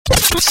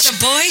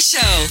Shaboy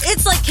Show.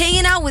 It's like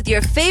hanging out with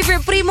your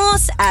favorite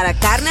primos at a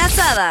carne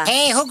asada.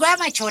 Hey, who grabbed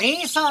my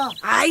chorizo?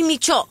 Ay,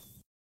 Micho.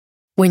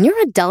 When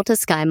you're a Delta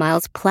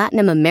SkyMiles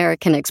Platinum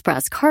American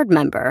Express card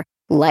member,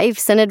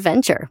 life's an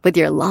adventure with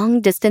your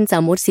long-distance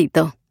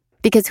amorcito.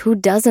 Because who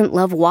doesn't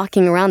love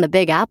walking around the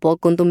Big Apple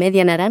con tu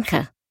media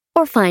naranja?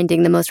 Or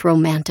finding the most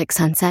romantic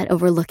sunset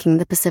overlooking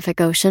the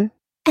Pacific Ocean?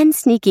 And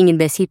sneaking in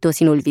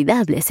besitos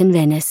inolvidables in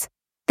Venice.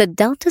 The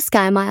Delta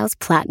SkyMiles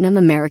Platinum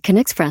American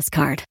Express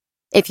card.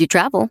 If you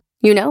travel,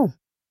 you know.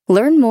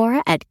 Learn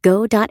more at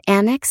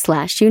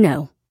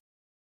go.amex/you-know.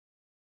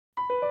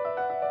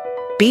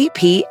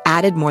 BP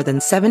added more than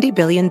 $70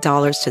 billion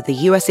to the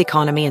U.S.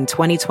 economy in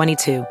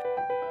 2022.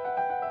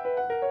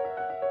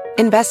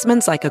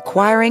 Investments like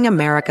acquiring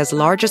America's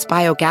largest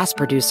biogas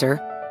producer,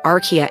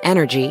 Archaea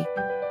Energy,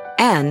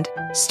 and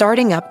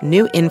starting up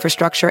new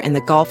infrastructure in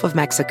the Gulf of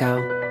Mexico.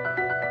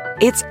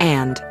 It's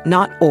and,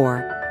 not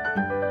or.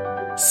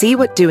 See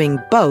what doing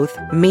both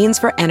means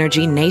for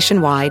energy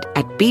nationwide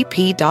at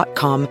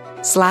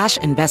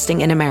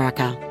bp.com/investing in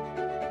America.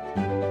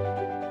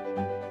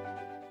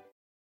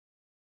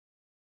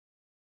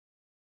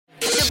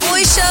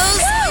 Shaboy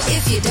Shows.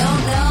 If you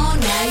don't know,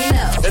 now you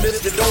know. And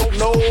if you don't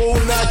know,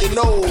 now you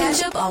know.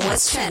 Catch up on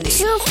what's trending.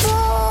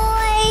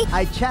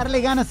 A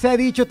echarle ganas se ha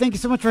dicho. Thank you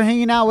so much for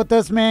hanging out with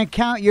us, man.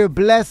 Count your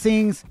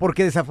blessings.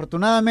 Porque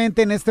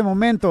desafortunadamente en este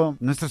momento,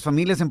 nuestras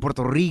familias en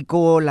Puerto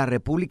Rico, la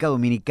República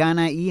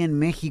Dominicana y en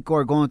México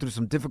are going through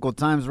some difficult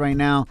times right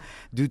now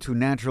due to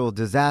natural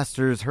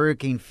disasters.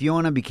 Hurricane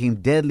Fiona became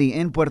deadly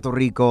in Puerto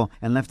Rico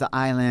and left the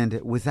island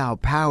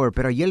without power.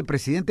 Pero ayer el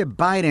presidente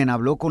Biden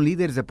habló con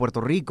líderes de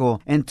Puerto Rico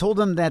and told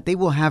them that they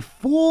will have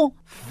full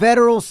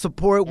federal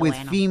support with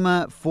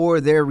FEMA for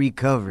their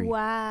recovery.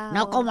 Wow.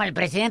 No como el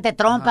presidente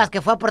Trumpas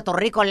que fue a Puerto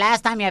Rico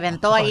last time y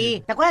aventó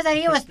ahí. ¿Te acuerdas de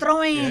ahí? Was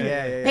throwing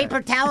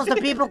paper towels to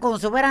people como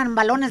si fueran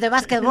balones de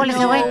básquetbol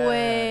ese güey.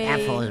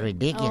 That was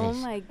ridiculous.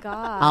 Oh my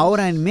God.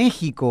 Ahora en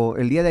México,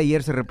 el día de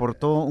ayer se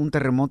reportó un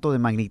terremoto de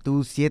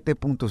magnitud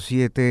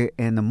 7.7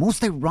 and the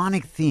most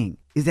ironic thing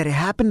is that it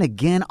happened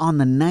again on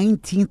the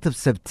 19th of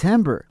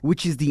September,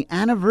 which is the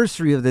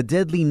anniversary of the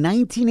deadly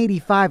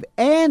 1985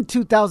 and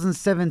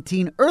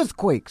 2017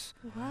 earthquakes.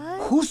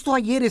 What? Justo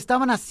ayer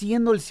estaban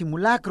haciendo el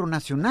simulacro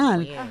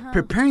nacional,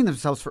 preparing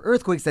themselves for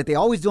earthquakes that they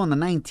always do on the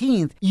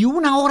 19th, y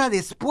una hora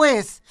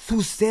después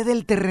sucede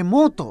el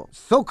terremoto.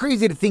 So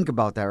crazy to think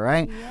about that,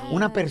 right? Yeah.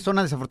 Una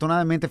persona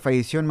desafortunadamente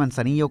falleció en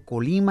Manzanillo,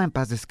 Colima, en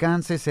paz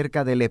descanse,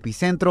 cerca del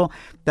epicentro.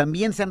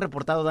 También se han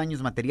reportado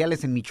daños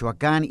materiales en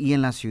Michoacán y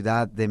en la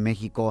Ciudad de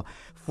México.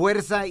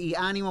 Fuerza y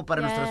ánimo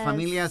para nuestras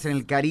familias en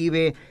el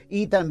Caribe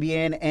y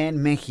también en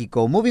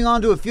México. Moving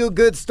on to a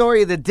feel-good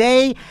story of the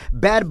day.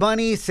 Bad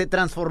Bunny se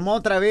transformó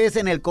otra vez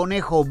en el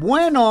conejo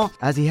bueno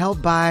as he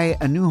helped buy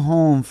a new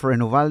home for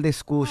an Uvalde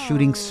school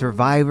shooting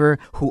survivor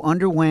who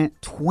underwent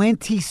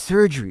 20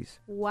 surgeries.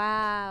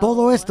 Wow.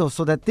 Todo esto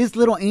so that this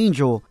little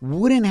angel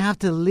wouldn't have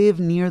to live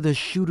near the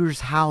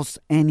shooter's house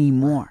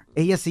anymore.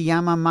 Ella se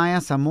llama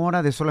Maya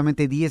Zamora, de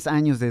solamente 10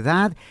 años de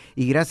edad,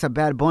 y gracias a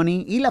Bad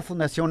Bunny y la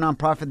fundación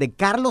non-profit de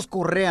Carlos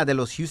Correa de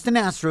los Houston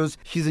Astros,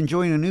 she's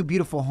enjoying a new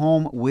beautiful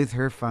home with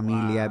her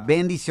familia. Wow.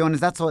 Bendiciones,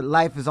 that's what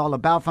life is all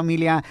about,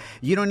 familia.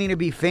 You don't need to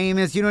be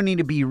famous, you don't need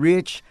to be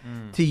rich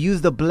to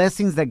use the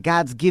blessings that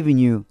God's given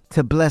you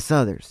to bless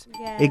others.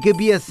 Yes. It could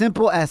be as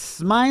simple as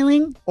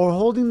smiling or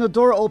holding the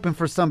door open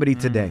for somebody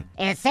today.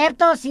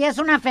 Excepto si es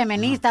una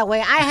feminista,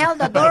 güey. I held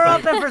the door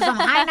open for some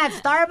high night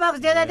Starbucks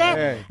the other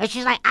day, and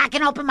she's like, I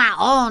can open my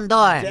own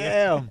door.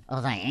 Damn. I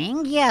was like,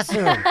 yes,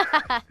 sir.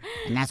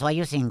 And that's why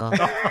you're single.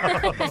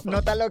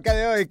 Nota loca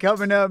de hoy,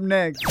 coming up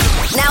next.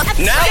 Now.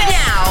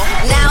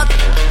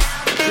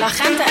 La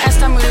gente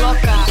está muy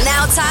loca.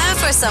 Now time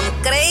for some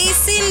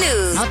crazy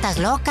news Notas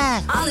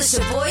locas. on the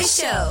Shaboy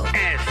Show.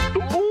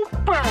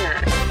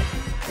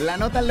 La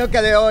nota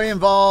loca de hoy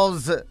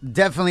involves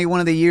definitely one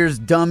of the year's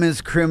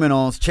dumbest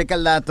criminals. Checa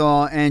el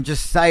dato. And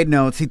just side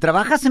note, si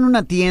trabajas en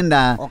una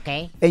tienda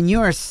and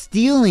you are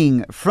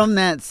stealing from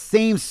that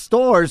same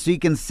store so you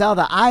can sell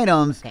the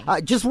items,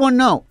 just one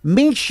note,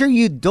 make sure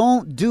you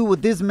don't do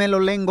what this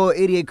melolengo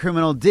idiot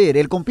criminal did.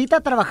 El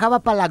compita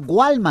trabajaba para la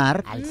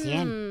Walmart. Al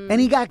 100. And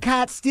he got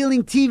caught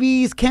stealing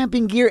TVs,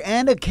 camping gear,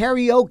 and a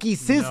karaoke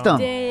system.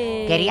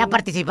 Quería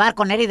participar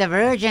con Eddie the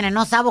Virgin and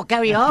no sabo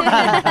karaoke.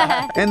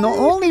 And the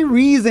only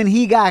reason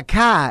he got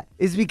caught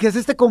is because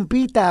este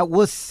compita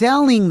was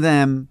selling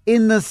them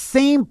in the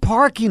same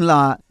parking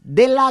lot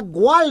de la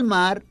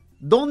Walmart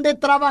donde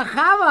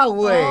trabajaba,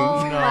 güey.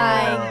 Oh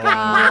my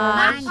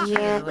gosh.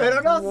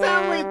 Pero no se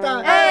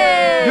agüita.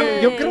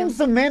 Hey. Yo creo en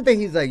su mente,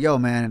 he's like, yo,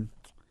 man,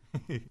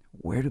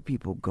 where do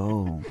people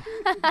go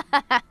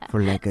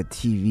for like a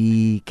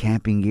TV,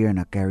 camping gear, and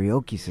a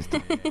karaoke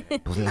system?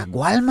 Pues la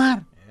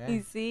Walmart.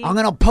 Y sí. I'm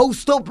gonna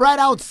post up right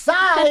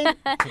outside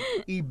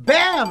y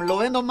bam, lo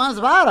vendo más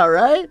vara,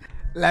 right?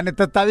 La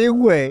neta está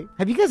bien, güey.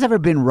 Have you guys ever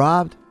been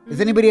robbed? Has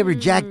anybody ever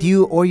jacked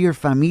you or your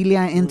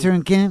familia,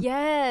 intern Kim?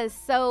 Yes.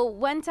 So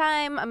one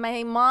time,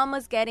 my mom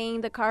was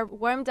getting the car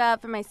warmed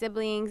up for my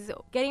siblings,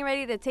 getting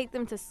ready to take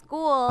them to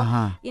school.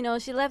 You know,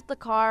 she left the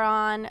car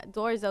on,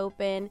 doors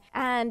open,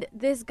 and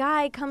this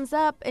guy comes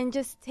up and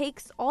just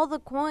takes all the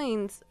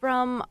coins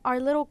from our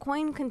little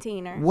coin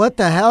container. What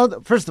the hell?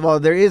 First of all,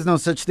 there is no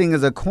such thing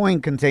as a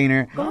coin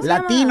container.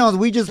 Latinos,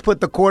 we just put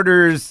the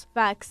quarters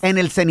Facts. en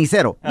el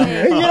cenicero.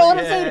 You know what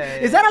I'm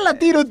saying? Is that a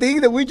Latino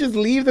thing that we just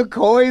leave the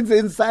coins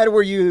inside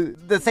where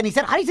the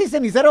cenicero? How do you say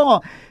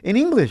cenicero in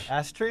English?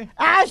 Ashtray?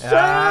 Ashtray!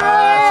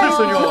 Sí,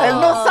 señor. El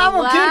no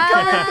sabo Wow. kid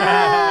coming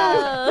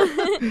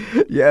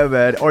through. Yeah,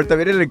 man. Or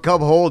también in a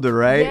cup holder,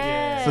 right?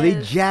 Yes. So they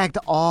jacked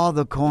all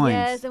the coins.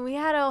 Yes, and we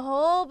had a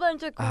whole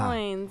bunch of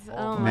coins.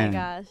 Oh, my Man,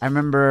 gosh. I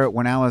remember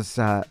when I was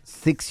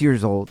 6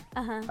 years old.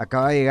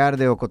 Acaba de llegar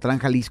de Ocotlán,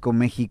 Jalisco,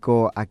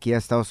 México, aquí a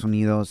Estados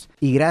Unidos.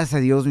 Y gracias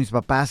a Dios, mis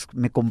papás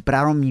me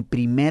compraron mi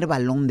primer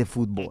balón de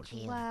fútbol.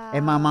 Wow.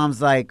 And my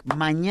mom's like,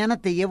 mañana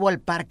te llevo al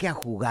parque a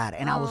jugar.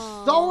 And I was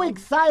so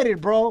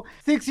excited, bro.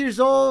 6 years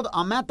old,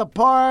 I'm at the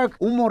park.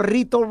 Un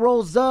morrito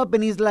rolls up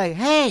and he's like,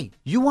 hey,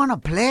 you want to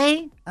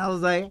play? I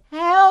was like,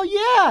 hell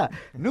yeah.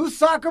 New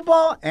soccer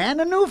ball and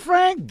a new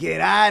friend.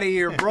 Get out of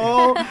here,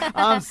 bro.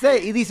 I'm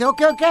saying. Y dice,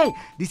 okay.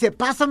 Dice,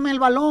 pásame el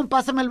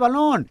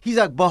balón. He's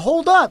like, but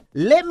hold up.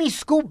 Let me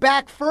scoot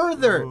back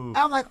further.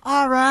 I'm like,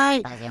 all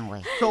right.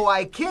 So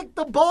I kick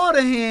the ball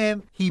to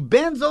him. He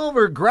bends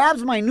over,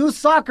 grabs my new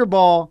soccer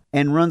ball,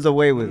 and runs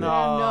away with it.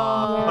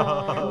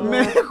 No.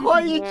 Me dejó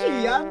ahí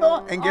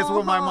chillando. And guess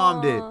what my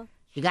mom did?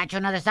 You got you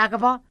another soccer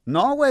ball?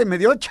 No, güey, me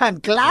dio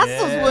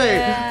chanclazos,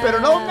 güey.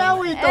 Pero no me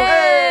agüito.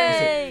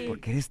 Dice,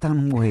 ¿por qué eres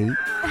tan güey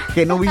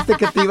que no viste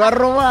que te iba a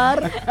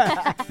robar?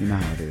 No,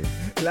 dude.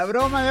 La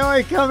broma de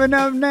hoy coming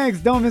up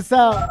next. Don't miss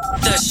out.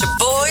 The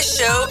Shaboy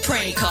Show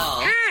prank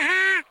call.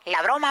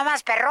 La broma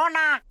más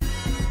perrona.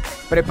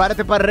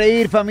 Prepárate para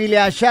reír,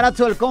 familia. Shout out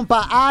to el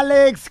compa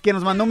Alex, que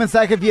nos mandó un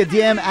mensaje via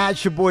DM at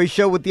Shaboy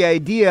Show with the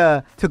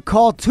idea to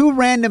call 2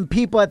 random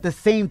people at the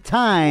same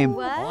time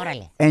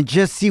Órale. and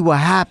just see what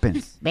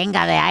happens.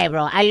 Venga de ahí,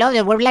 bro. I love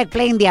it. We're like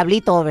playing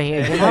Diablito over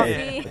here, you know?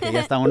 Sí. Ok, ya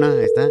está una,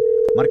 ahí está.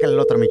 Márcale el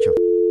otro, Micho.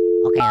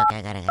 Okay, got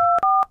it.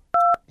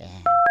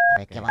 A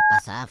ver qué va a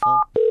pasar, fo.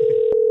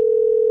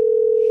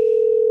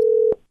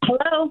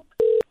 Hello?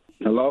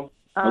 Hello?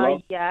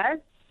 Hello? Yes.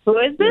 Who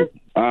is this?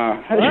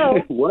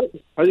 What?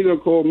 How you gonna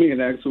call me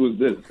and ask who is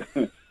this?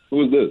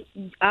 Who is this?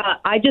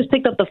 I just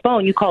picked up the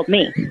phone. You called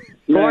me.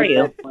 Who are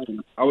you?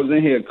 I was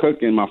in here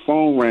cooking. My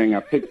phone rang.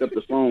 I picked up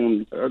the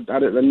phone. I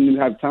didn't even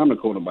have time to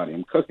call nobody.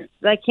 I'm cooking.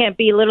 That can't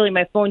be. Literally,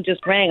 my phone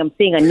just rang. I'm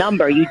seeing a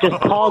number. You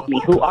just called me.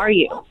 Who are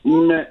you?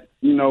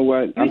 You know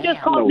what? You just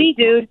called me,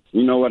 dude.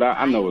 You know what?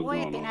 I know what's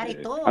going on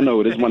here. I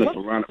know it is one of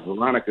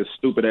Veronica's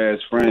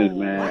stupid-ass friends,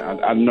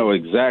 man. I know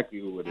exactly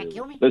who it is.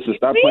 Listen,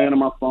 stop playing on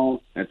my phone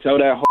and tell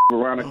that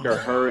Veronica,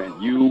 her,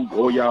 and you,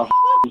 all y'all.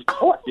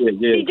 Yeah.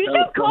 Did you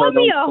just call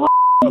me a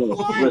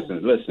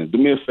Listen. Do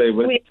me a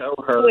favor. Tell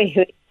her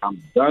I'm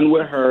done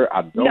with her.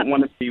 I don't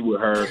want to be with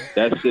her.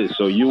 That's it.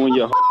 So you and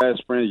your ass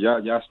friends,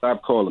 y'all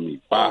stop calling me.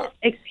 Bye.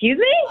 Excuse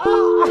me?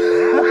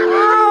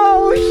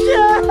 Oh,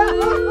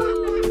 shit.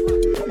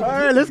 All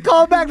right, let's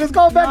call back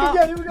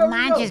again. Here we go.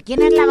 Manches,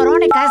 ¿quién es la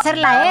Verónica? Debe ser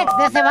la ex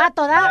de ese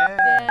vato, ¿da?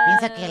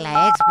 Piensa que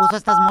la ex puso a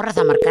estas morras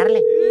a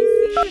marcarle.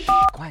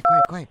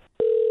 Quiet.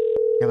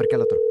 Ya marqué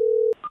al otro.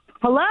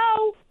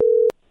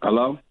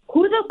 Hello?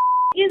 Who the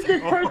is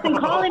this person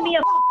calling me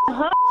a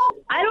huh?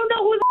 I don't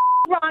know who the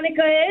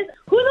Veronica is.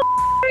 Who the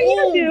are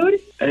you, dude?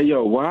 Hey,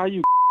 yo, why are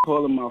you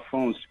calling my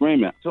phone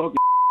screaming?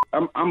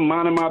 I'm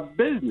minding my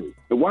business.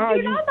 Why are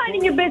you? You're not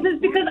minding your business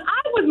because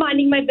I was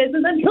minding my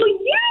business until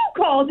you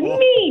called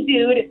me,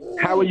 dude.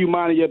 How are you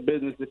minding your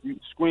business if you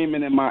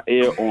screaming in my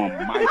ear on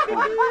my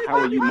phone? How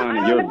are you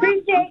minding I your don't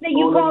appreciate that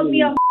you called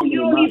me a you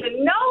don't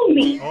even know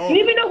me. You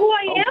even know who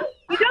I am?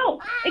 You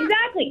don't.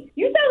 Exactly.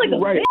 You sound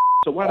like a bitch.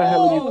 So why the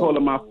hell are you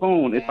calling my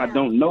phone if I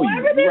don't know you?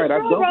 Whoever this You're right, I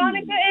girl don't.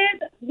 Veronica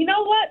is, you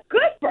know what?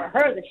 Good for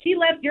her that she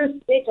left your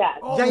bitch ass.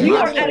 Yeah, You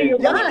are out of your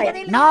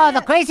mind. No,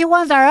 the crazy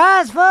ones are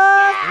us, fool.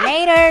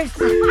 Laters.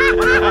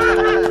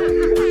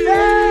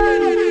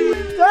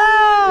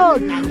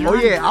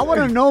 Oye, I want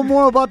to know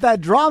more about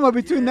that drama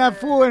between that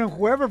fool and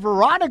whoever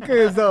Veronica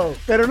is, though.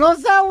 Pero no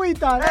se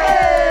agüitan.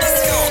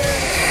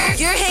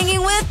 You're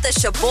hanging with the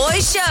Shaboy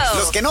Show.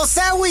 Los que no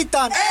se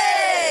agüitan.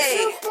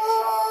 Hey!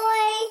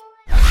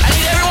 I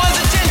need everyone's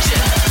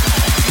attention.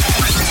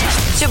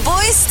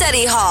 Shaboy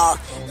Study Hall.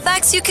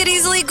 Facts you could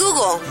easily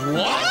Google.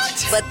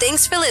 What? But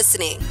thanks for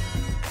listening.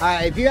 All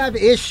right, if you have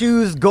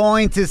issues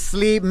going to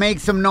sleep, make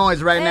some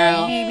noise right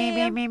now.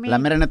 La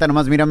mera neta,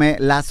 nomás mírame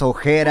las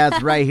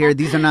ojeras right here.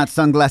 These are not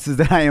sunglasses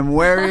that I am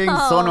wearing.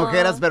 Son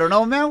ojeras, pero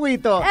no me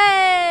agüito.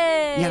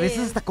 Y a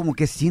veces hasta como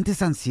que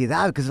sientes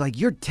ansiedad because like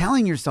you're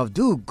telling yourself,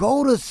 dude,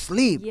 go to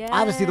sleep. Yes.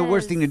 Obviously, the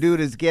worst thing to do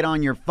is get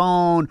on your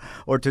phone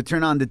or to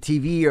turn on the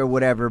TV or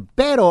whatever.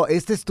 Pero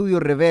este estudio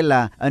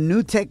revela a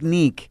new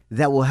technique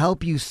that will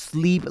help you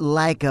sleep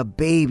like a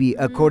baby,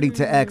 according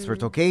to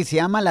experts, okay? Se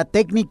llama la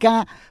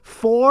técnica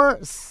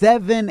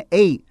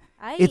 478.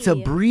 It's a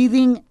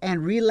breathing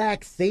and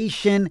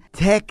relaxation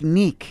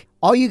technique.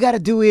 All you got to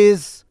do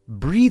is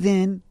breathe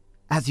in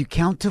as you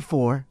count to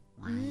 4.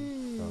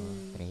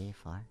 1, 2, 3,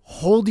 4.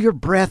 Hold your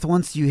breath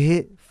once you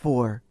hit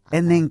 4.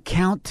 And then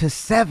count to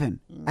 7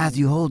 as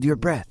you hold your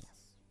breath.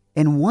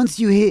 And once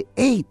you hit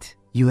 8,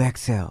 you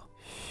exhale.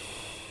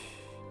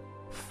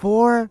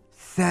 4,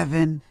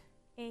 7,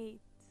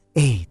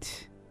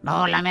 8.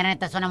 No, la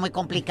neta suena muy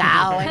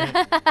complicado,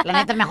 La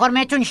neta, mejor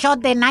me echo un shot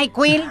de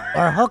NyQuil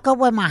or hook up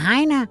with my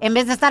hyena en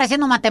vez de estar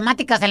haciendo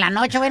matemáticas en la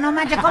noche, güey. No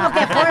manches, como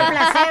que 4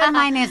 plus 7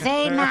 minus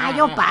 8. Nah,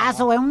 yo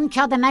paso, güey. Un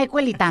shot de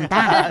NyQuil y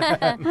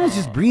tanta.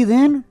 Just breathe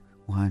in.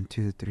 1,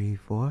 2, 3,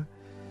 4.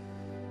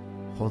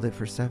 Hold it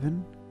for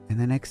 7. And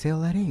then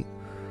exhale at 8.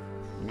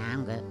 Nah,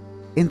 I'm good.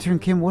 Intern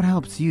Kim, what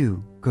helps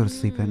you go to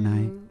sleep at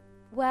night?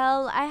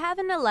 Well, I have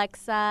an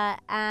Alexa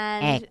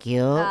and...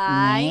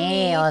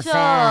 me, o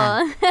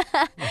sea.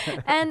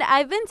 And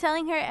I've been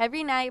telling her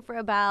every night for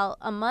about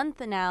a month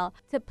now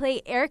to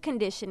play air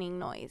conditioning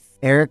noise.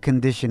 Air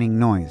conditioning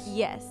noise?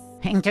 Yes.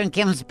 Intern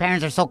Kim's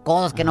parents are so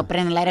cold que no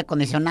prenden el aire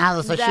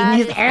acondicionado, so she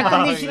needs air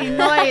conditioning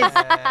noise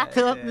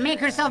to make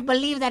herself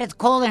believe that it's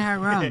cold in her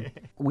room.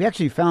 We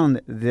actually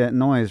found the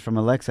noise from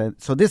Alexa,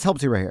 so this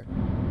helps you right here.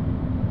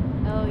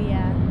 Oh,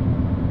 yeah.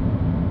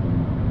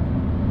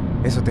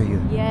 Eso te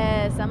ayuda.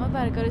 Yes, I'm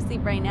about to go to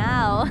sleep right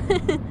now.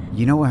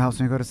 You know what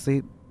helps me go to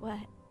sleep? What?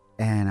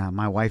 And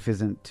my wife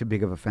isn't too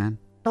big of a fan.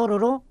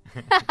 Tororo.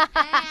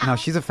 No,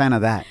 she's a fan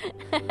of that.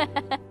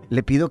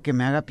 Le pido que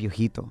me haga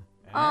piojito.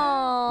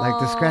 Oh. Like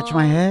to scratch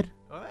my head.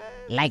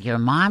 Like your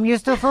mom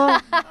used to, fool?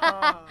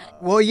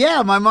 Well,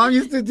 yeah, my mom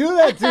used to do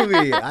that to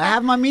me. I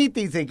have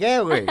mamitis,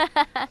 güey.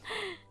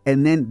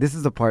 And then this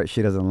is the part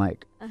she doesn't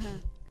like.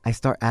 I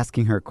start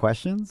asking her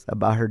questions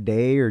about her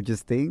day or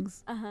just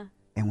things.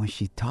 And when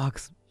she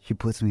talks, she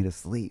puts me to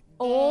sleep.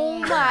 Oh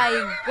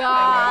my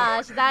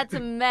gosh, that's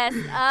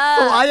messed up.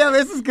 So hay a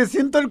veces que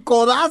siento el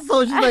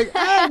codazo. She's like,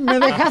 hey, me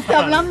dejaste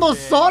hablando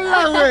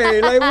sola,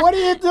 güey. Like, what are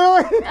you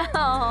doing?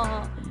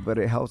 Oh. But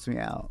it helps me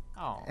out.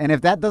 And if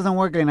that doesn't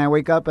work and I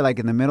wake up like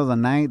in the middle of the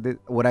night,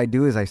 what I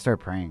do is I start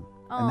praying.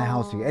 And that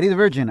helps me. Eddie the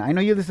Virgin, I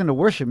know you listen to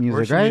worship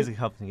music, right? Worship music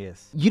helps me,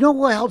 yes. You know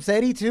what helps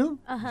Eddie too?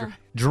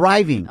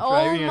 Driving.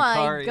 Oh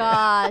my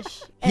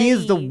gosh. He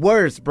is the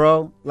worst,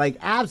 bro. Like,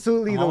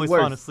 absolutely I'm the always worst.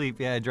 falling asleep.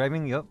 Yeah,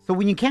 driving, yep. So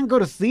when you can't go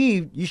to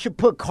sleep, you should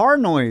put car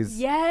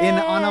noise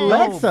on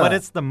Alexa. No, but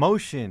it's the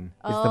motion.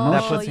 It's the motion.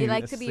 That puts you me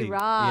like to to be sleep.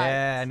 rocked.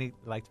 Yeah, I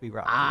like to be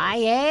rocked.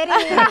 Ay, Eddie.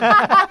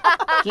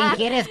 ¿Quién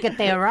quieres que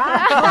te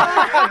rock?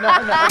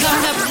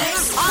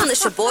 On the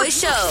Shaboy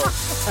Show.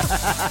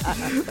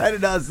 That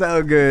did not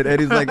sound good.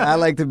 Eddie's like, I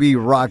like to be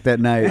rocked at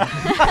night. You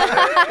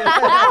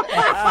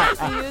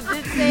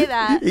did say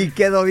that. Y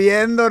quedó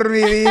bien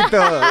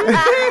dormidito.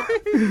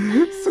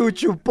 Su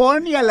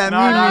chupón y a la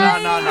mini.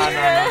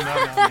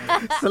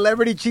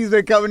 Celebrity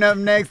Cheeseman coming up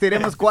next.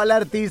 Tenemos cuál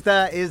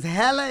artista is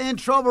hella in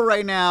trouble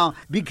right now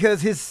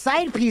because his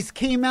side piece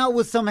came out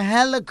with some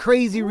hella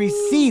crazy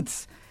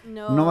receipts.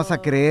 No vas a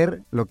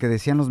creer lo que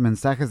decían los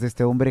mensajes de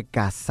este hombre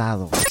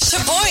casado.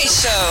 Shaboy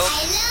Show.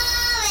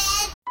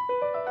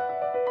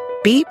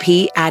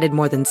 BP added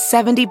more than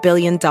 $70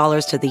 billion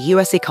to the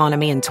U.S.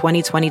 economy in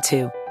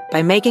 2022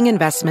 by making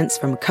investments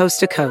from coast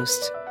to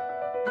coast.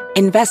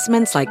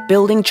 Investments like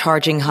building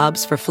charging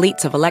hubs for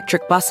fleets of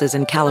electric buses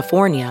in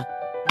California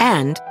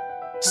and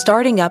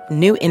starting up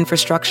new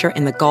infrastructure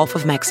in the Gulf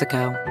of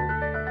Mexico.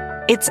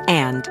 It's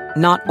and,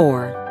 not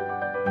or.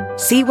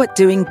 See what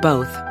doing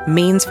both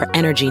means for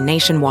energy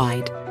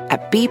nationwide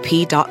at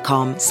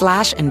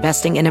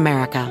bp.com/investing in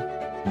America.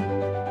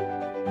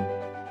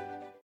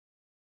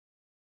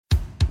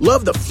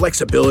 Love the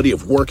flexibility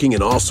of working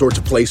in all sorts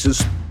of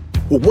places?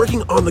 Well,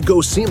 working on the go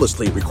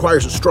seamlessly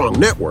requires a strong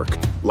network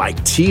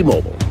like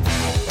T-Mobile.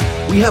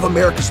 We have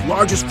America's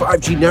largest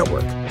 5G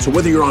network, so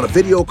whether you're on a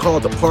video call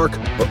at the park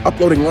or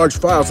uploading large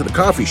files at a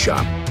coffee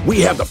shop,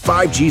 we have the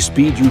 5G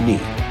speed you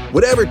need.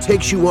 Whatever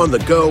takes you on the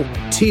go,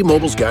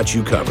 T-Mobile's got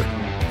you covered.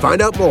 Find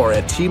out more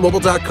at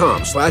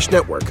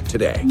T-Mobile.com/network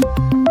today.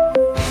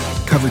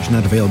 Coverage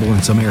not available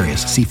in some areas.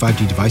 See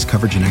 5G device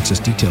coverage and access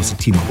details at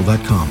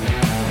T-Mobile.com.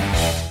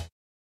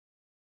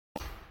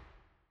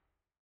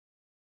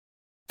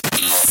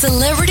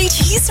 Celebrity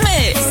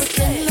Cheesemix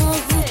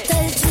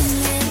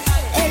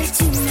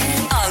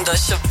on the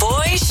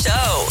Shaboy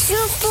Show.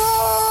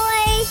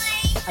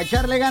 A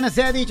Charlie Ganas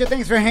se ha dicho,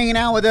 thanks for hanging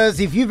out with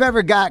us. If you've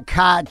ever got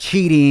caught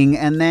cheating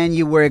and then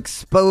you were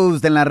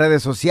exposed en las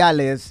redes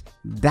sociales,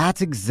 that's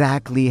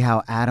exactly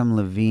how Adam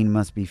Levine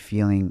must be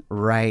feeling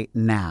right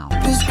now.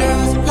 This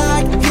girl's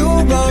like you,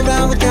 roll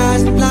around with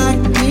guys like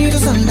me till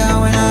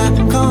sundown. When I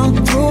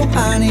come through,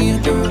 I need a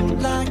girl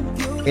like you.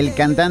 El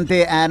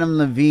cantante Adam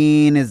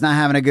Levine is not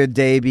having a good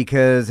day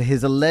because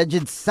his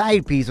alleged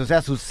side piece, o sea,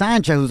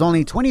 Susancha, who's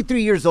only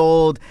 23 years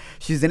old,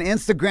 she's an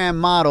Instagram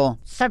model.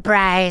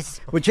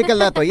 Surprise. Well, checa el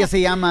dato, ella se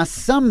llama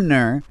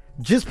Sumner,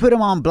 just put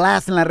him on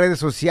blast en las redes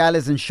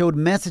sociales and showed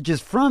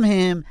messages from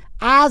him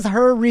as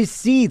her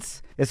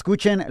receipts.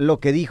 Escuchen lo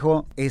que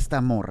dijo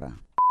esta morra.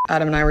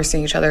 Adam and I were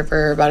seeing each other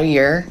for about a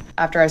year.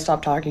 After I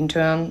stopped talking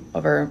to him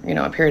over,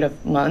 a period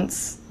of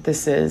months,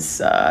 this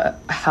is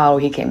how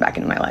he came back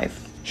into my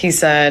life. He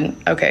said,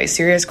 okay,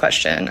 serious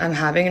question. I'm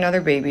having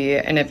another baby,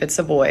 and if it's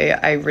a boy,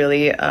 I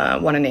really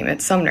want to name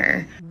it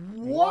Sumner.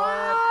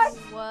 What?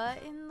 What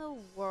in the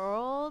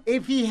world?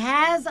 If he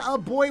has a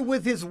boy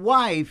with his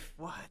wife,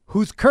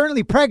 who's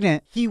currently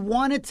pregnant, he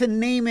wanted to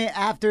name it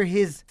after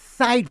his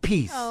side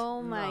piece.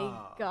 Oh my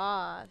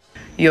gosh.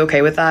 You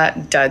okay with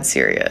that? Dead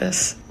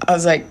serious. I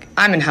was like,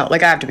 I'm in hell.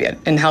 Like, I have to be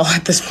in hell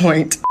at this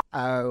point.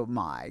 Oh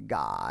my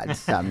God,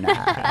 Sumner.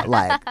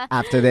 Like,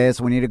 after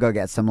this, we need to go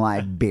get some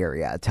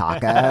Liberia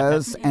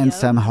tacos and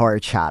some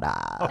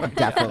horchata.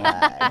 Definitely.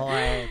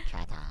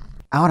 Horchata.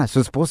 Ahora,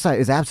 su esposa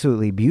is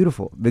absolutely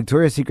beautiful.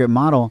 Victoria's Secret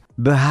model,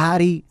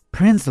 Behati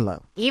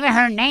Prinsloo. Even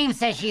her name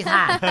says she's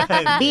hot.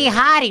 Be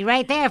hottie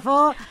right there,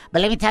 fool.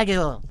 But let me tell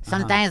you,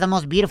 sometimes the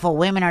most beautiful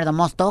women are the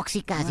most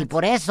tóxicas. Y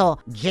por eso,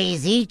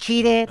 Jay-Z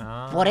cheated.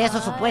 Por eso,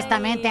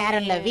 supuestamente,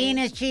 Adam Levine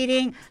is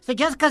cheating. So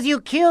just because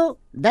you cute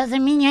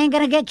doesn't mean you ain't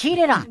gonna get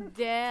cheated on.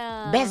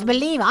 Damn. Best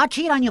believe, I'll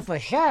cheat on you for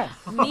sure.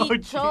 Me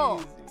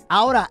too.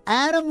 Ahora,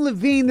 Adam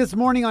Levine this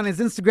morning on his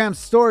Instagram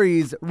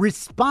stories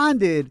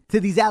responded to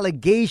these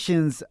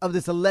allegations of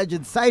this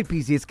alleged side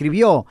piece. He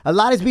escribió, a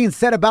lot is being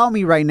said about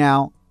me right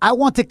now. I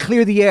want to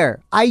clear the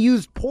air. I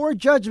used poor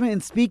judgment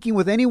in speaking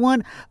with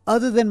anyone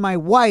other than my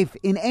wife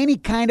in any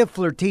kind of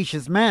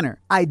flirtatious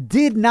manner. I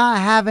did not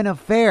have an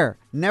affair.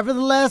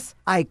 Nevertheless,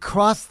 I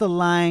crossed the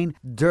line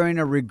during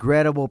a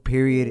regrettable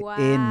period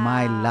in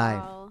my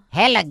life.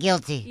 Hella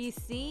guilty. You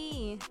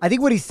see. I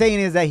think what he's saying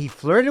is that he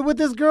flirted with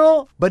this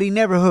girl, but he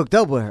never hooked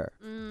up with her.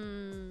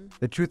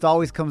 The truth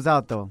always comes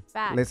out, though.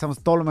 Facts. Le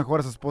deseamos todo lo mejor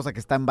a su esposa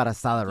que está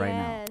embarazada right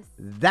now.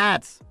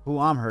 That's who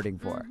I'm hurting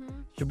for.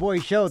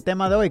 Shaboy Show,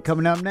 tema de hoy,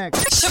 coming up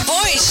next.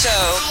 Shaboy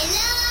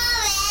Show.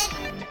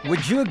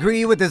 Would you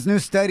agree with this new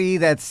study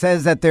that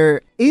says that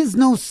there is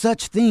no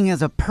such thing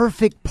as a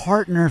perfect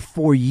partner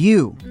for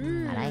you?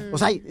 O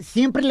sea,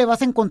 siempre le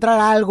vas a encontrar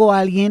algo a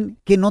alguien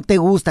que no te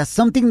gusta,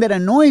 something that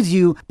annoys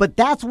you, but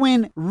that's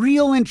when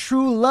real and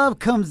true love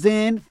comes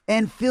in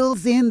and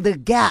fills in the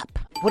gap.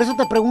 Por eso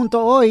te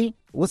pregunto hoy,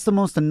 what's the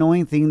most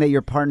annoying thing that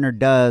your partner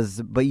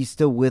does, but you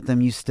still with them,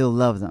 you still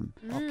love them?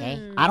 Okay.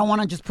 I don't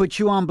want to just put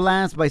you on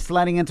blast by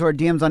sliding into our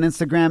DMs on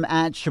Instagram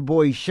at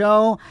Shaboy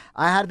Show.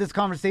 I had this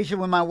conversation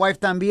with my wife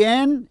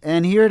también,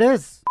 and here it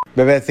is.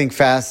 Bebe, think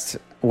fast.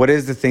 What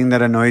is the thing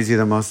that annoys you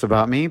the most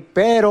about me?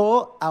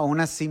 Pero aún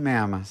así me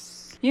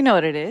amas. You know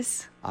what it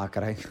is. Ah,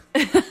 caray.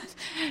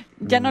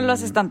 Ya no lo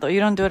haces tanto. You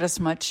don't do it as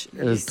much.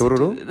 El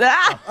tururú?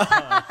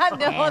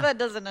 No, that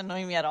doesn't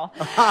annoy me at all.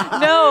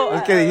 No.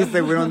 Es que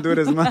dijiste we don't do it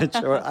as much,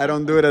 or I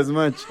don't do it as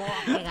much.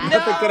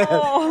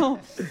 No.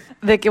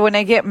 De que when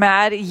I get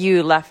mad,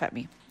 you laugh at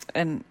me.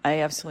 And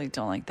I absolutely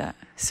don't like that.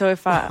 So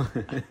if I...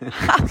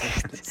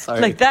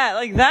 like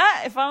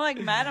that. If I'm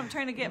like mad, I'm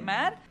trying to get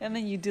mad. And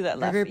then you do that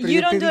laugh. Okay, you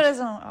don't do it as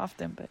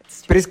often, but...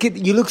 But es que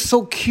you look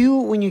so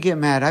cute when you get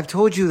mad. I've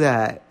told you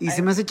that. Y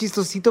se me hace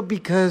chistosito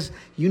because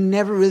you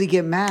never really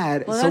get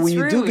mad. Well, so when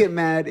you do rude. get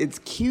mad, it's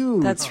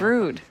cute. That's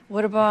rude.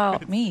 What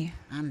about me?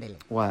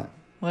 What?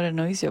 What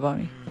annoys you about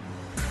me?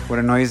 What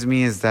annoys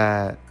me is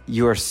that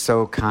you are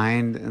so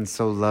kind and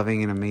so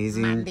loving and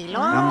amazing. And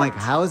I'm like,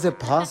 how is it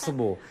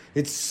possible?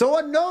 It's so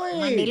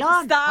annoying.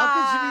 Mandilón. How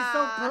can she be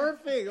so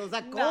perfect? O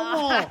sea,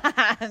 ¿cómo?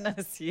 No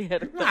es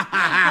cierto.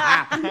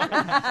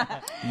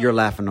 Your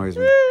laugh annoys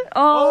me.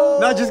 Oh.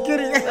 No, just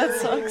kidding. That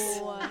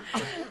sucks.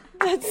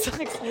 That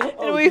sucks.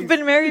 And we've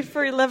been married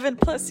for 11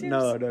 plus years.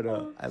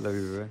 No. I love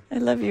you, bro. I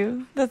love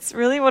you. That's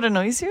really what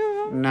annoys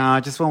you? No,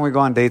 just when we go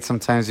on dates,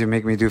 sometimes you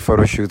make me do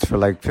photo shoots for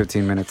like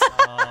 15 minutes.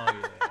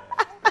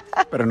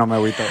 Pero no me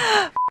agüito.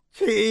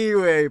 Sí,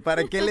 güey.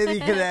 ¿Para qué le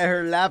dije that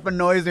her laugh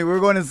annoys me? We were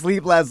going to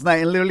sleep last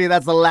night, and literally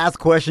that's the last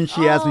question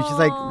she asked me. She's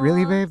like,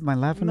 really, babe? My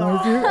laugh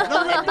annoys you? No,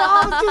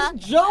 I was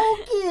just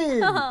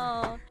joking.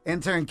 Oh.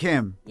 Intern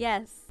Kim.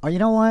 Yes. Oh, you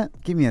know what?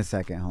 Give me a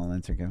second. Hold on,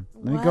 Intern Kim.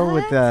 Let me go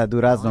with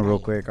Durazno real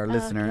quick. Our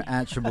listener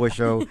at Shaboy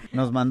Show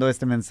nos mandó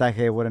este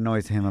mensaje. What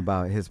annoys him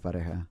about his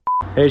pareja?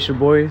 Hey,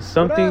 Shaboy.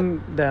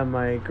 Something that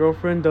my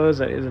girlfriend does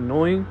that is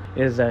annoying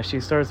is that she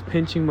starts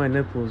pinching my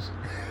nipples.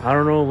 I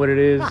don't know what it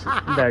is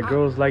that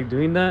girls like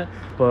doing that,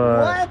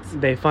 but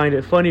they find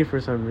it funny for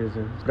some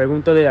reason.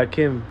 Pregúntale a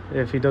Kim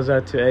if he does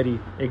that to Eddie.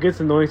 It gets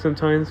annoying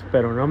sometimes,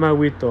 pero no me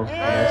agüito. But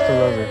I still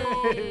love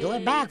her. Do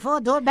it back, fool.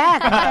 Do it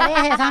back. No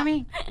te dejes,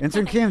 homie.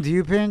 Intern Kim, do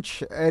you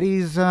pinch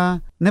Eddie's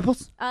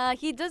nipples?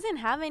 He doesn't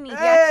have any. He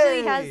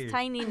actually has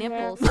tiny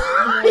nipples.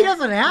 He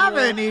doesn't have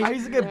any. I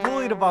used to get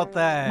bullied about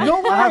that.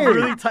 No way. I have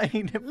really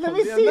tiny nipples. Let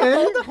me see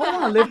it. Hold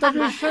on. Lift up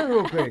your shirt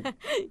real quick.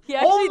 He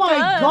actually Oh my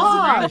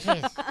does.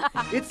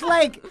 gosh. It's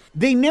like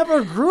they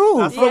never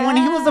grew from when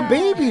he was a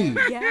baby.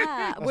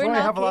 Yeah. That's why I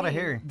have a lot of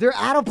hair. They're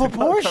out of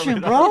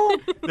proportion, bro.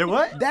 They're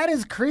what? That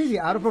is crazy.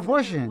 Out of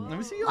proportion. Let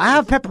me see. I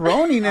have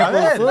pepperoni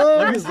nipples. Let me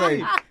Look, it's see.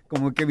 like,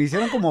 como que me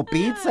hicieron como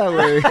pizza,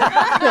 güey.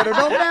 Pero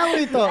no me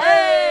agüito.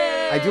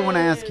 I do want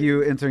to ask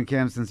you, Intern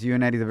Kim, since you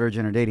and Eddie the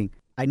Virgin are dating,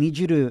 I need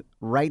you to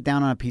write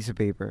down on a piece of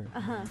paper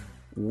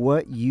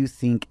what you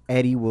think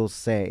Eddie will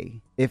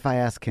say if I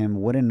ask him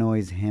what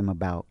annoys him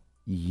about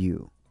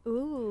you.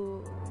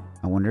 Ooh.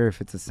 I wonder if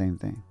it's the same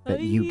thing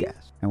that you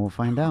guessed. And we'll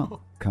find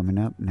out coming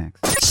up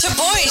next.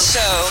 Shaboy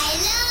Show.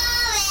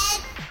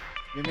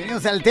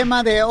 Bienvenidos al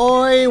tema de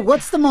hoy.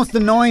 What's the most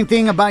annoying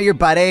thing about your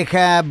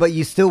pareja, but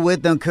you still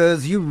with them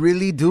because you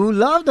really do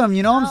love them?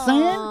 You know what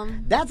I'm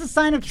saying? That's a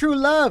sign of true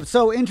love.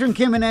 So intern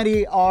Kim and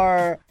Eddie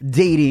are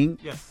dating.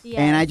 Yes.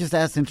 And I just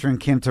asked intern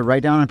Kim to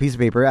write down on a piece of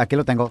paper. Aquí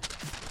lo tengo.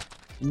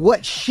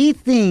 What she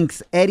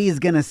thinks Eddie is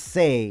going to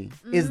say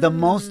is the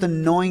most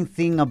annoying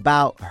thing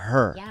about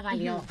her. Ya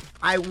valió.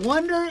 I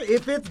wonder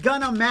if it's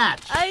going to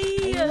match.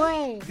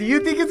 Ay. Do you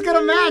think it's going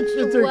to match,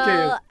 intern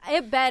Well,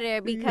 it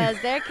better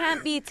because there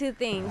can't be two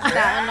things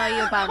that annoy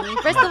you about me.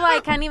 First of all,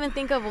 I can't even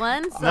think of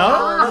one. So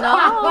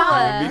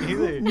No? Me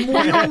neither. Muy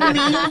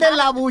humilde,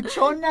 la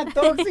buchona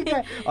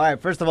tóxica. All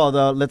right, first of all,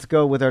 though, let's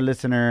go with our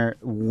listener,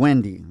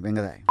 Wendy.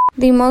 Venga de ahí.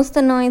 The most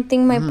annoying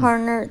thing my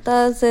partner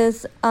does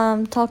is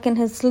talk in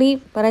his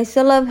sleep, but I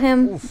still love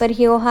him. But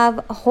he'll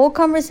have whole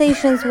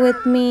conversations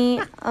with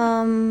me,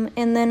 and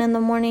then in the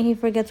morning he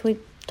forgets we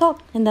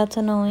talk, and that's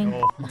annoying.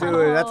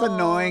 Dude, that's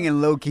annoying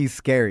and low-key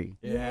scary.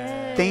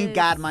 Yeah. Thank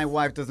God my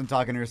wife doesn't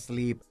talk in her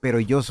sleep, pero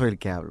yo soy el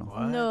que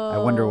hablo. No. I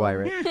wonder why,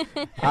 right?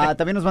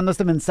 También nos mandó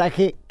este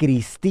mensaje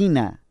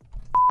Cristina.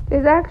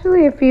 There's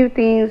actually a few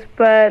things,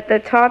 but the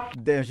top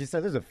Damn, she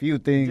said there's a few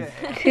things.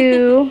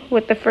 two,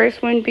 with the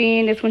first one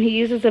being is when he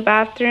uses the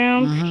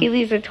bathroom, he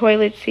leaves the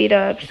toilet seat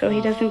up, so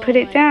he doesn't put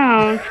it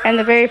down. And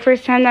the very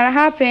first time that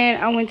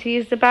happened, I went to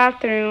use the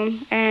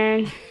bathroom,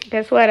 and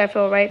guess what? I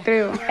fell right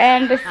through.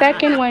 And the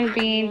second one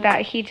being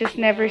that he just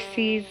never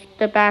sees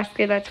the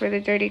basket. That's where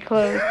the dirty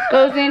clothes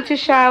goes in to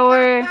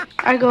shower.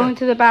 I go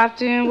into the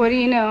bathroom. What do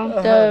you know?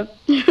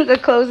 The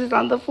clothes is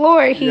on the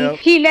floor.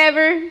 He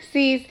never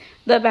sees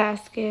the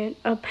basket.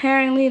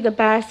 Apparently, the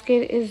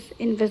basket is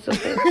invisible.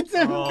 It's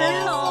invisible.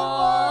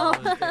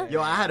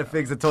 Yo, I had to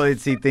fix the toilet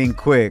seat thing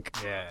quick.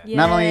 Yeah.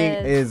 Not only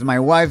is my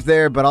wife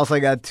there, but also I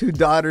got 2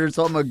 daughters,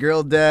 so I'm a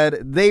girl dad.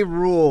 They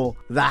rule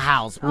the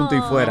house. Punto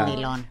y fuera.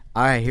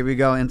 All right, here we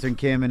go. Intern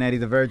Kim and Eddie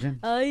the Virgin.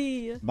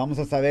 Ay. Vamos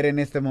a saber en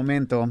este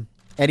momento.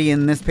 Eddie,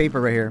 in this paper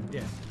right here.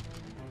 Yes.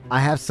 I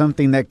have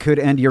something that could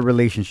end your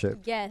relationship.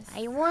 Yes.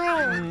 I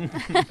will.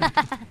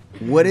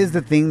 What is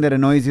the thing that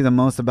annoys you the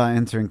most about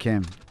intern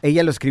Kim?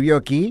 Ella lo escribió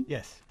aquí.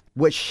 Yes.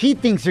 What she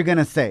thinks you're going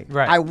to say.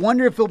 Right. I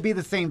wonder if it'll be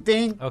the same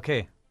thing.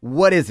 Okay.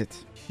 What is it?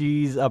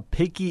 She's a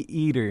picky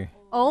eater.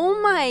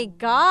 Oh my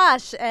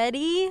gosh,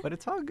 Eddie. But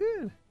it's all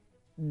good.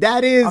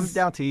 That is... I'm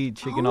down to eat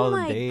chicken all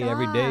the day,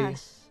 every day.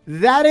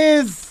 That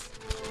is...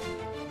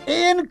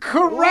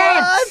 incorrect.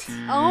 What?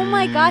 Oh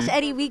my gosh,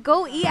 Eddie, we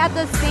go eat at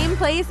the same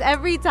place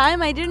every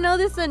time. I didn't know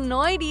this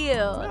annoyed you.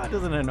 No, it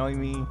doesn't annoy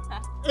me.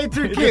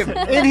 Intern Kim,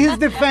 in his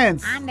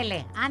defense,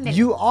 Ándele.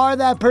 you are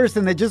that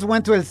person that just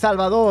went to El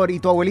Salvador y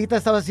tu abuelita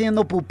estaba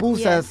haciendo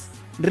pupusas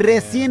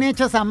recién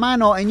hechas a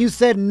mano and you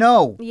said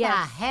no.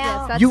 Yes,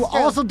 yes, that's You true.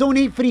 also don't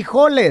eat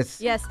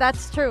frijoles. Yes,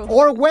 that's true.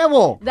 Or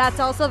huevo. That's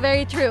also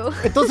very true.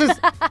 Entonces,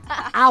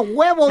 a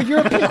huevo,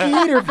 you're a picky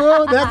eater,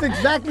 bro. That's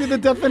exactly the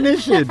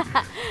definition.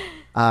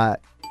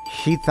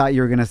 She thought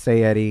you were going to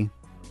say, Eddie.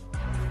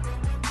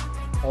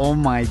 Oh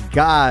my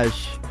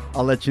gosh.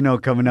 I'll let you know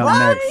coming up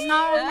next.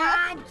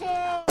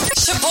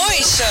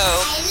 Shaboy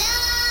Show.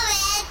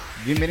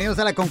 Bienvenidos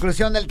a la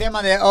conclusión del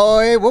tema de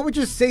hoy. What would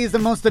you say is the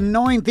most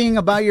annoying thing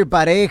about your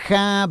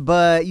pareja,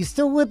 but you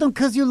still with them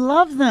because you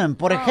love them?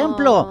 Por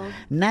ejemplo,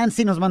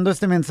 Nancy nos mandó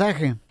este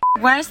mensaje.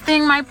 Worst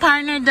thing my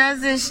partner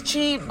does is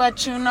cheat,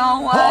 but you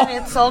know what?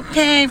 It's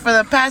okay. For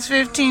the past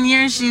 15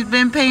 years, she's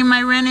been paying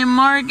my rent and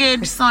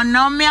mortgage, so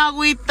no me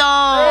agüito.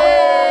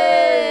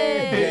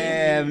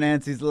 Damn,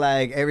 Nancy's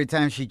like, every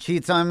time she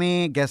cheats on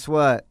me, guess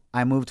what?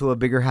 I moved to a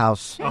bigger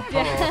house.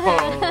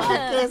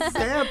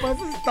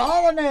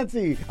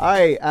 Nancy. All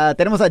right,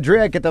 tenemos a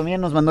Drea que también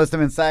nos mandó este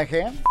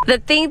mensaje. The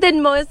thing that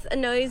most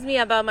annoys me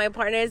about my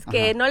partner es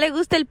que no le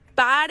gusta el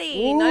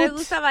party, no le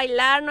gusta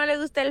bailar, no le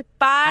gusta el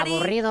party.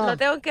 Aburrido. Lo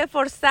tengo que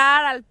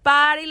forzar al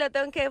party, lo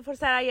tengo que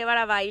forzar a llevar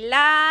a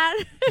bailar.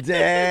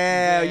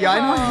 Damn, yo, I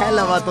know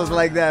hella vatos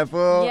like that,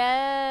 fool.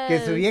 Yes. Que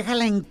su vieja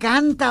le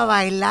encanta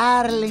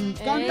bailar, le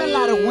encanta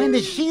la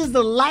argüende. She's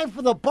the life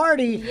of the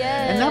party.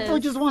 Yes. And that fool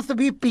just wants to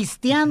be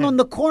pisteando in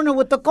the corner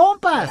with the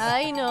compas.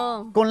 Ay,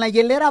 no. Con la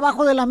hielera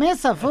abajo de la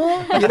mesa, fool.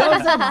 You know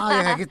what I'm saying? No,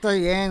 vieja, aquí estoy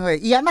bien, güey.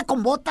 Y anda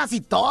con botas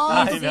y todo.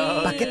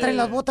 ¿Para qué trae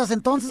las botas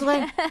entonces,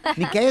 güey?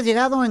 Ni que hayas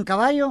llegado en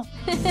caballo.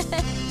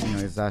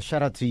 Anyways,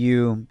 shout out to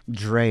you,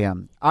 Drea.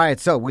 All right,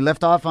 so we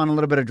left off on a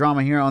little bit of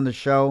drama here on the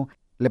show.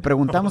 Le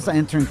preguntamos a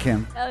intern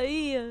Kim,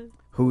 Ay.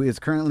 who is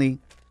currently,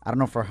 I don't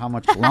know for how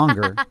much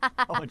longer,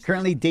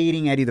 currently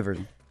dating Eddie the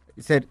Virgin.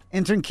 He said,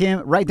 intern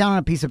Kim, write down on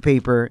a piece of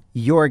paper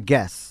your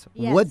guess.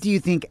 Yes. What do you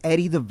think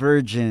Eddie the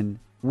Virgin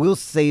will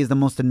say is the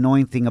most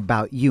annoying thing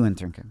about you,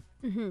 intern Kim?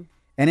 Mm-hmm.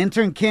 And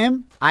intern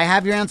Kim, I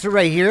have your answer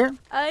right here.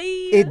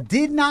 Ay. It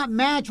did not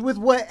match with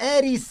what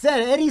Eddie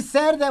said. Eddie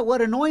said that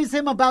what annoys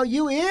him about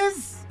you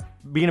is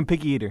Being a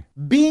picky eater.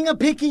 Being a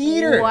picky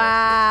eater.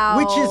 Wow.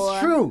 Which is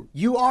true.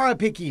 You are a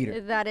picky eater.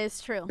 That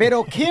is true.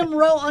 Pero Kim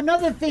wrote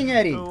another thing,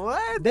 Eddie.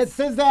 What? That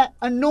says that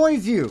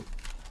annoys you.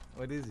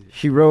 What is it?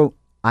 She wrote,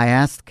 I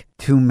ask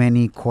too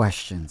many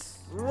questions.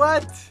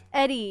 What?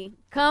 Eddie,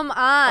 come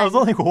on. It was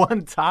only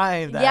one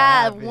time that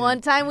happened.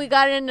 One time we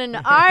got in an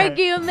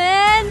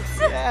argument.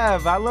 Yeah,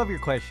 but I love your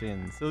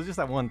questions. It was just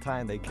that one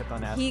time they kept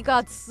on asking. He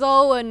got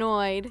so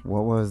annoyed.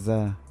 What was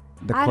the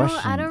question?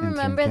 I don't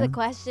remember the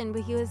question,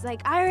 but he was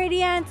like, I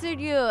already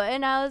answered you.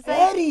 And I was like,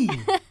 Eddie!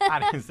 I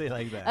didn't say it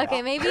like that.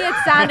 Okay, maybe it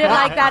sounded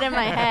like that in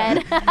my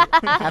head.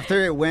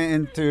 After it went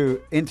into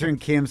intern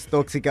Kim's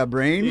Toxica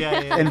brain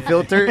and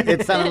filter,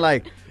 it sounded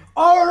like,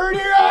 I already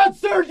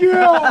answered you!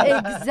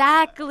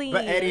 Exactly.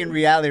 But Eddie, in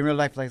reality, in real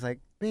life, like,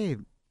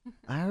 babe,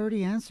 I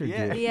already answered you.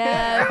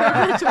 Yeah,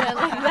 pretty much went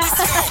like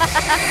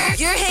that.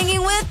 You're hanging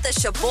with the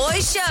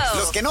Shaboy Show.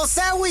 Los que no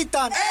se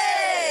agüitan.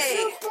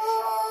 Hey!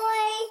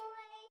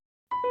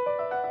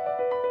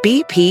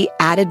 BP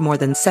added more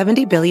than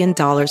 $70 billion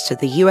to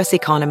the U.S.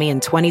 economy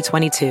in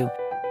 2022.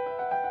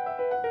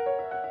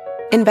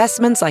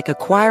 Investments like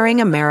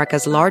acquiring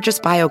America's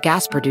largest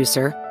biogas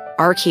producer,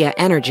 Archaea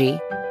Energy,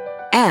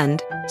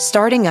 and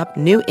starting up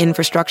new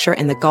infrastructure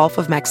in the Gulf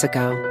of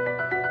Mexico.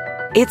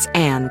 It's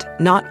and,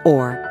 not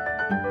or.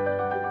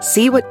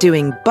 See what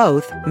doing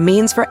both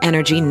means for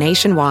energy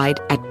nationwide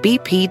at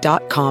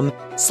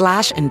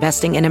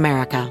bp.com/investing in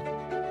America.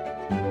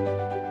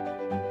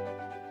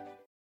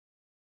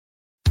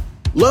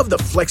 Love the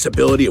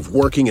flexibility of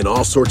working in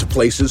all sorts of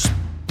places?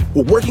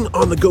 Well, working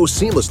on the go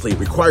seamlessly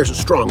requires a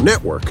strong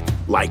network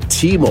like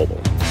T-Mobile.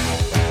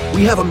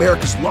 We have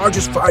America's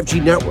largest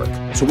 5G network,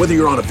 so whether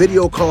you're on a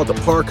video call at the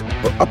park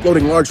or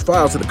uploading large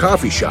files at the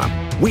coffee shop,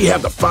 we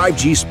have the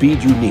 5G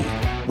speed you need.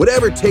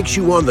 Whatever takes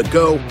you on the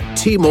go,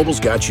 T-Mobile's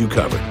got you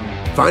covered.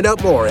 Find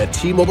out more at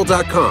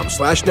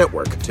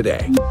T-Mobile.com/network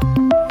today.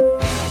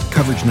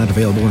 Coverage not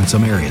available in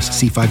some areas.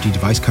 See 5G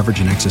device coverage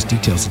and access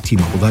details at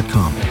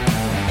T-Mobile.com.